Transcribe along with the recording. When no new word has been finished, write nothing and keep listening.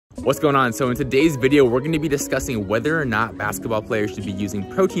What's going on? So in today's video, we're going to be discussing whether or not basketball players should be using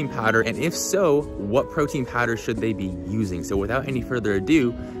protein powder, and if so, what protein powder should they be using? So without any further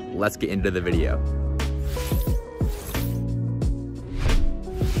ado, let's get into the video.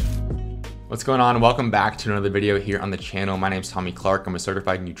 What's going on? Welcome back to another video here on the channel. My name is Tommy Clark. I'm a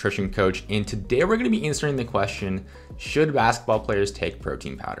certified nutrition coach, and today we're going to be answering the question, should basketball players take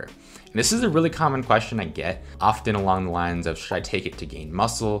protein powder? And this is a really common question I get, often along the lines of, should I take it to gain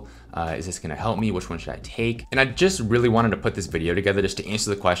muscle? Is this going to help me? Which one should I take? And I just really wanted to put this video together just to answer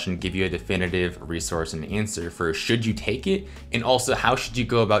the question, give you a definitive resource and answer for should you take it? And also, how should you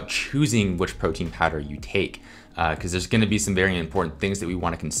go about choosing which protein powder you take? Because there's going to be some very important things that we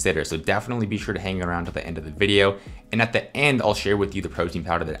want to consider. So definitely be sure to hang around to the end of the video. And at the end, I'll share with you the protein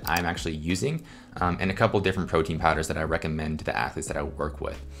powder that I'm actually using and a couple different protein powders that I recommend to the athletes that I work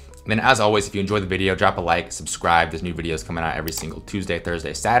with. And then as always, if you enjoyed the video, drop a like, subscribe. There's new videos coming out every single Tuesday,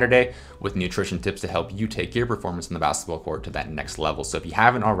 Thursday, Saturday with nutrition tips to help you take your performance on the basketball court to that next level. So if you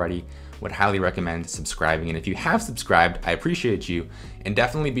haven't already, would highly recommend subscribing. And if you have subscribed, I appreciate you. And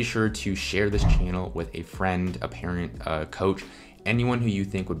definitely be sure to share this channel with a friend, a parent, a coach, anyone who you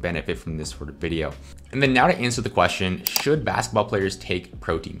think would benefit from this sort of video. And then now to answer the question, should basketball players take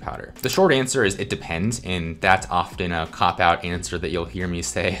protein powder? The short answer is it depends, and that's often a cop-out answer that you'll hear me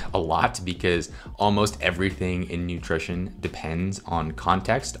say a lot because almost everything in nutrition depends on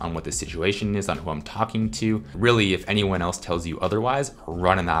context, on what the situation is, on who I'm talking to. Really, if anyone else tells you otherwise,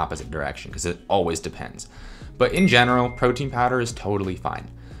 run in the opposite direction because it always depends. But in general, protein powder is totally fine.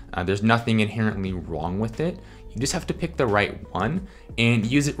 There's nothing inherently wrong with it. You just have to pick the right one and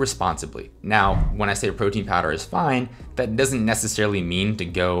use it responsibly. Now, when I say protein powder is fine, that doesn't necessarily mean to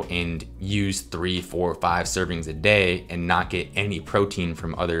go and use 3, 4, 5 servings a day and not get any protein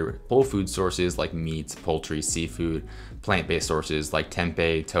from other whole food sources like meats, poultry, seafood, plant-based sources like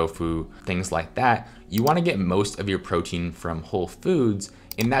tempeh, tofu, things like that. You want to get most of your protein from whole foods,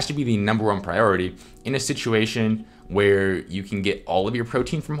 and that should be the #1 priority. In a situation where you can get all of your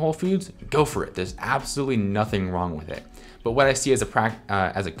protein from whole foods, go for it. There's absolutely nothing wrong with it. But what I see as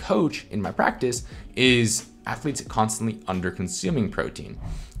a coach in my practice is athletes constantly under-consuming protein.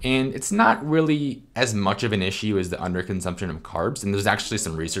 And it's not really as much of an issue as the underconsumption of carbs. And there's actually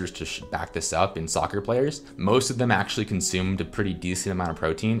some research to back this up in soccer players. Most of them actually consumed a pretty decent amount of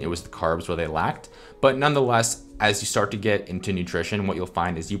protein. It was the carbs where they lacked. But nonetheless, as you start to get into nutrition, what you'll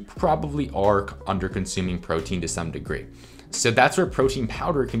find is you probably are under-consuming protein to some degree. So that's where protein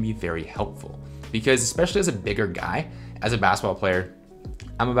powder can be very helpful. Because especially as a bigger guy, as a basketball player,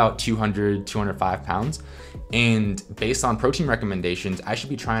 I'm about 200, 205 pounds. And based on protein recommendations, I should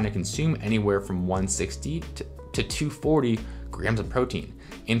be trying to consume anywhere from 160 to 240 grams of protein.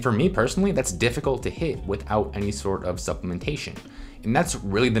 And for me personally, that's difficult to hit without any sort of supplementation. And that's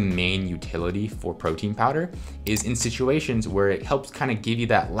really the main utility for protein powder, is in situations where it helps kind of give you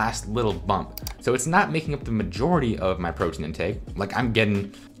that last little bump. So it's not making up the majority of my protein intake. Like I'm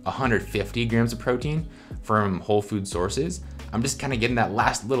getting 150 grams of protein from whole food sources. I'm just kind of getting that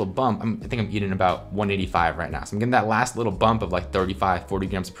last little bump. I think I'm eating about 185 right now. So I'm getting that last little bump of like 35, 40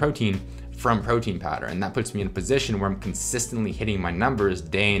 grams of protein from protein powder. And that puts me in a position where I'm consistently hitting my numbers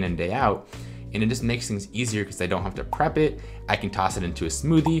day in and day out. And it just makes things easier because I don't have to prep it. I can toss it into a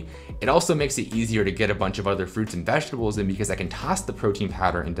smoothie. It also makes it easier to get a bunch of other fruits and vegetables in because I can toss the protein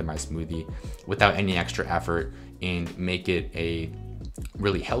powder into my smoothie without any extra effort and make it a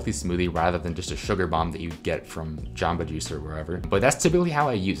really healthy smoothie rather than just a sugar bomb that you get from Jamba Juice or wherever. But that's typically how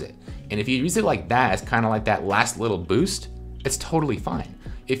I use it. And if you use it like that, it's kind of like that last little boost, it's totally fine.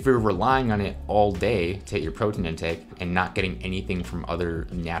 If you're relying on it all day to hit your protein intake and not getting anything from other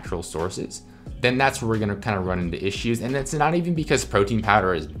natural sources, then that's where we're gonna kind of run into issues. And it's not even because protein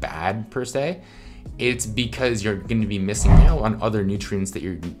powder is bad per se, it's because you're gonna be missing out on other nutrients that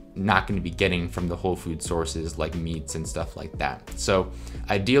you're not gonna be getting from the whole food sources like meats and stuff like that. So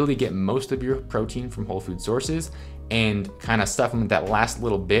ideally get most of your protein from whole food sources and kind of supplement that last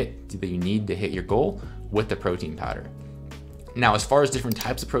little bit that you need to hit your goal with the protein powder. Now, as far as different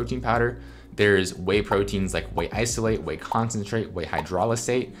types of protein powder, there's whey proteins like whey isolate, whey concentrate, whey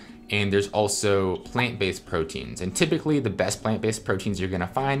hydrolysate, and there's also plant-based proteins. And typically the best plant-based proteins you're gonna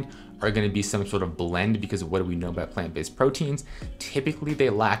find are gonna be some sort of blend, because of what do we know about plant-based proteins? Typically they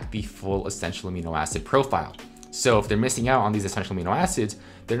lack the full essential amino acid profile. So if they're missing out on these essential amino acids,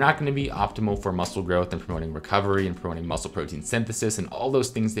 they're not gonna be optimal for muscle growth and promoting recovery and promoting muscle protein synthesis and all those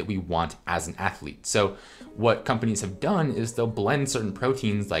things that we want as an athlete. So what companies have done is they'll blend certain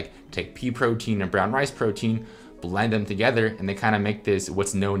proteins, like take pea protein and brown rice protein, blend them together, and they kind of make this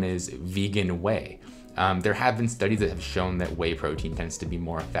what's known as vegan whey. There have been studies that have shown that whey protein tends to be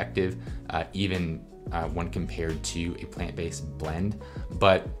more effective, even when compared to a plant-based blend.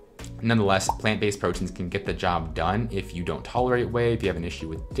 But nonetheless, plant-based proteins can get the job done if you don't tolerate whey, if you have an issue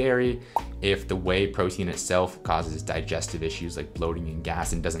with dairy, if the whey protein itself causes digestive issues like bloating and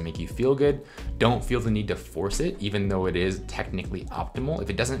gas and doesn't make you feel good. Don't feel the need to force it, even though it is technically optimal. If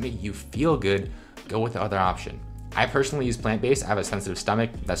it doesn't make you feel good, go with the other option. I personally use plant-based. I have a sensitive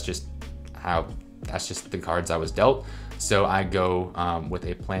stomach. That's just the cards I was dealt. So I go with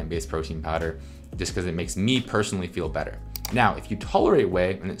a plant-based protein powder just because it makes me personally feel better. Now, if you tolerate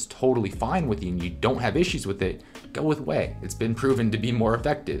whey and it's totally fine with you and you don't have issues with it, go with whey. It's been proven to be more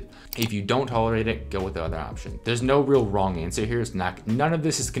effective. If you don't tolerate it, go with the other option. There's no real wrong answer here. None of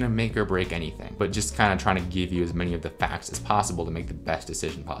this is gonna make or break anything, but just kind of trying to give you as many of the facts as possible to make the best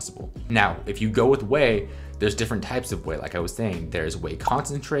decision possible. Now, if you go with whey, there's different types of whey. Like I was saying, there's whey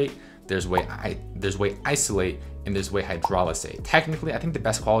concentrate, there's whey isolate, and there's whey hydrolysate. Technically, I think the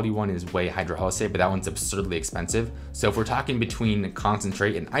best quality one is whey hydrolysate, but that one's absurdly expensive. So if we're talking between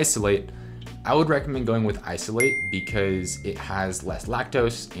concentrate and isolate, I would recommend going with isolate because it has less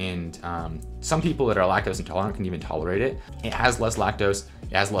lactose, and some people that are lactose intolerant can even tolerate it. It has less lactose,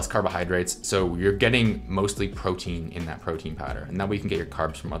 it has less carbohydrates, so you're getting mostly protein in that protein powder, and that way you can get your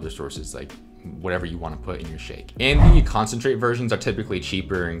carbs from other sources like whatever you want to put in your shake. And the concentrate versions are typically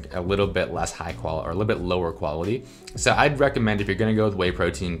cheaper and a little bit less high quality, or a little bit lower quality. So I'd recommend if you're gonna go with whey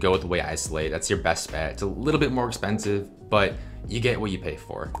protein, go with whey isolate. That's your best bet. It's a little bit more expensive, but you get what you pay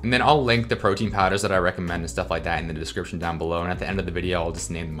for. And then I'll link the protein powders that I recommend and stuff like that in the description down below. And at the end of the video, I'll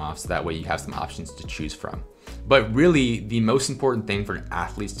just name them off so that way you have some options to choose from. But really, the most important thing for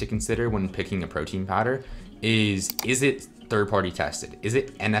athletes to consider when picking a protein powder is it third-party tested? Is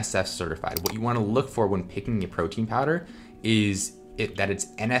it NSF certified? What you want to look for when picking a protein powder is that it's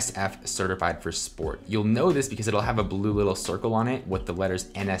NSF certified for sport. You'll know this because it'll have a blue little circle on it with the letters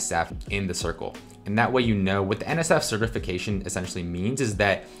NSF in the circle. And that way you know what the NSF certification essentially means is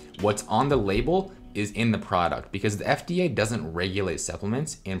that what's on the label is in the product, because the FDA doesn't regulate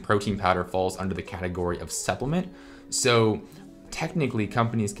supplements and protein powder falls under the category of supplement. So technically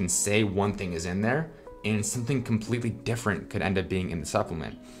companies can say one thing is in there and something completely different could end up being in the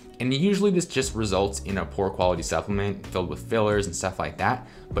supplement. And usually this just results in a poor quality supplement filled with fillers and stuff like that.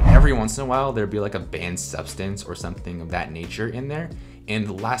 But every once in a while, there'll be like a banned substance or something of that nature in there. And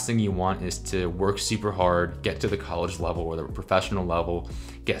the last thing you want is to work super hard, get to the college level or the professional level,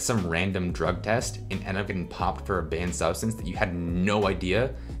 get some random drug test and end up getting popped for a banned substance that you had no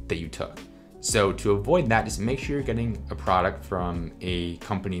idea that you took. So to avoid that, just make sure you're getting a product from a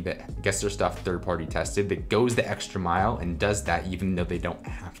company that gets their stuff third-party tested, that goes the extra mile and does that even though they don't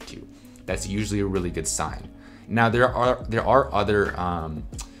have to. That's usually a really good sign. Now there are other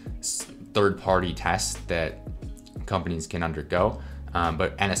third-party tests that companies can undergo,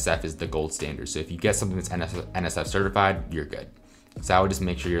 but NSF is the gold standard. So if you get something that's NSF certified, you're good. So I would just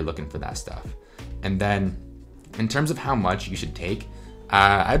make sure you're looking for that stuff. And then in terms of how much you should take,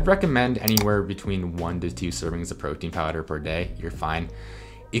 I'd recommend anywhere between 1 to 2 servings of protein powder per day. You're fine.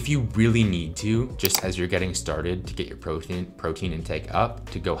 If you really need to, just as you're getting started to get your protein intake up,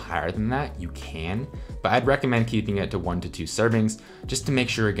 to go higher than that, you can. But I'd recommend keeping it to 1 to 2 servings, just to make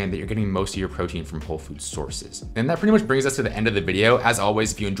sure again that you're getting most of your protein from whole food sources. And that pretty much brings us to the end of the video. As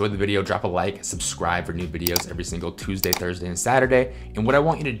always, if you enjoyed the video, drop a like, subscribe for new videos every single Tuesday, Thursday, and Saturday. And what I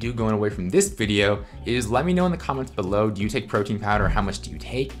want you to do going away from this video is let me know in the comments below, do you take protein powder? How much do you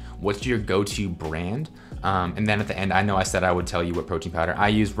take? What's your go-to brand? And then at the end, I know I said I would tell you what protein powder I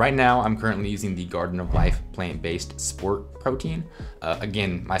use. Right now, I'm currently using the Garden of Life plant-based sport protein.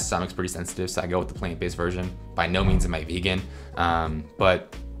 Again, my stomach's pretty sensitive, so I go with the plant-based version. By no means am I vegan,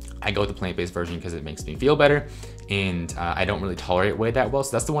 but I go with the plant-based version because it makes me feel better, and I don't really tolerate whey that well,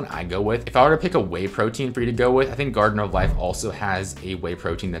 so that's the one I go with. If I were to pick a whey protein for you to go with, I think Garden of Life also has a whey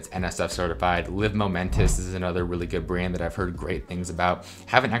protein that's NSF certified. Live Momentous is another really good brand that I've heard great things about.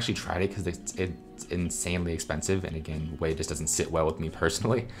 Haven't actually tried it because it's insanely expensive, and again, whey just doesn't sit well with me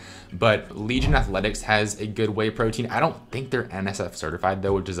personally. But Legion Athletics has a good whey protein. I don't think they're NSF certified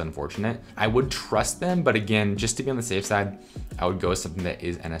though, which is unfortunate. I would trust them, but again, just to be on the safe side, I would go with something that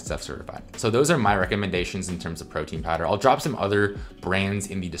is NSF certified. So those are my recommendations in terms of protein powder. I'll drop some other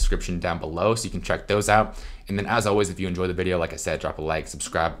brands in the description down below so you can check those out. And then as always, if you enjoy the video, like I said, drop a like,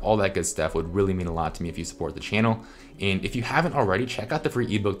 subscribe, all that good stuff would really mean a lot to me if you support the channel. And if you haven't already, check out the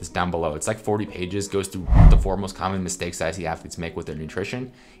free ebook that's down below. It's like 40 pages, goes through the 4 most common mistakes I see athletes make with their nutrition,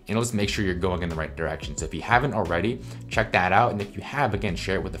 and it'll just make sure you're going in the right direction. So if you haven't already, check that out. And if you have, again,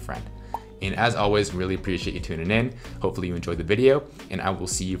 share it with a friend. And as always, really appreciate you tuning in. Hopefully you enjoyed the video, and I will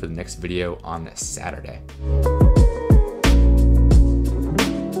see you for the next video on Saturday.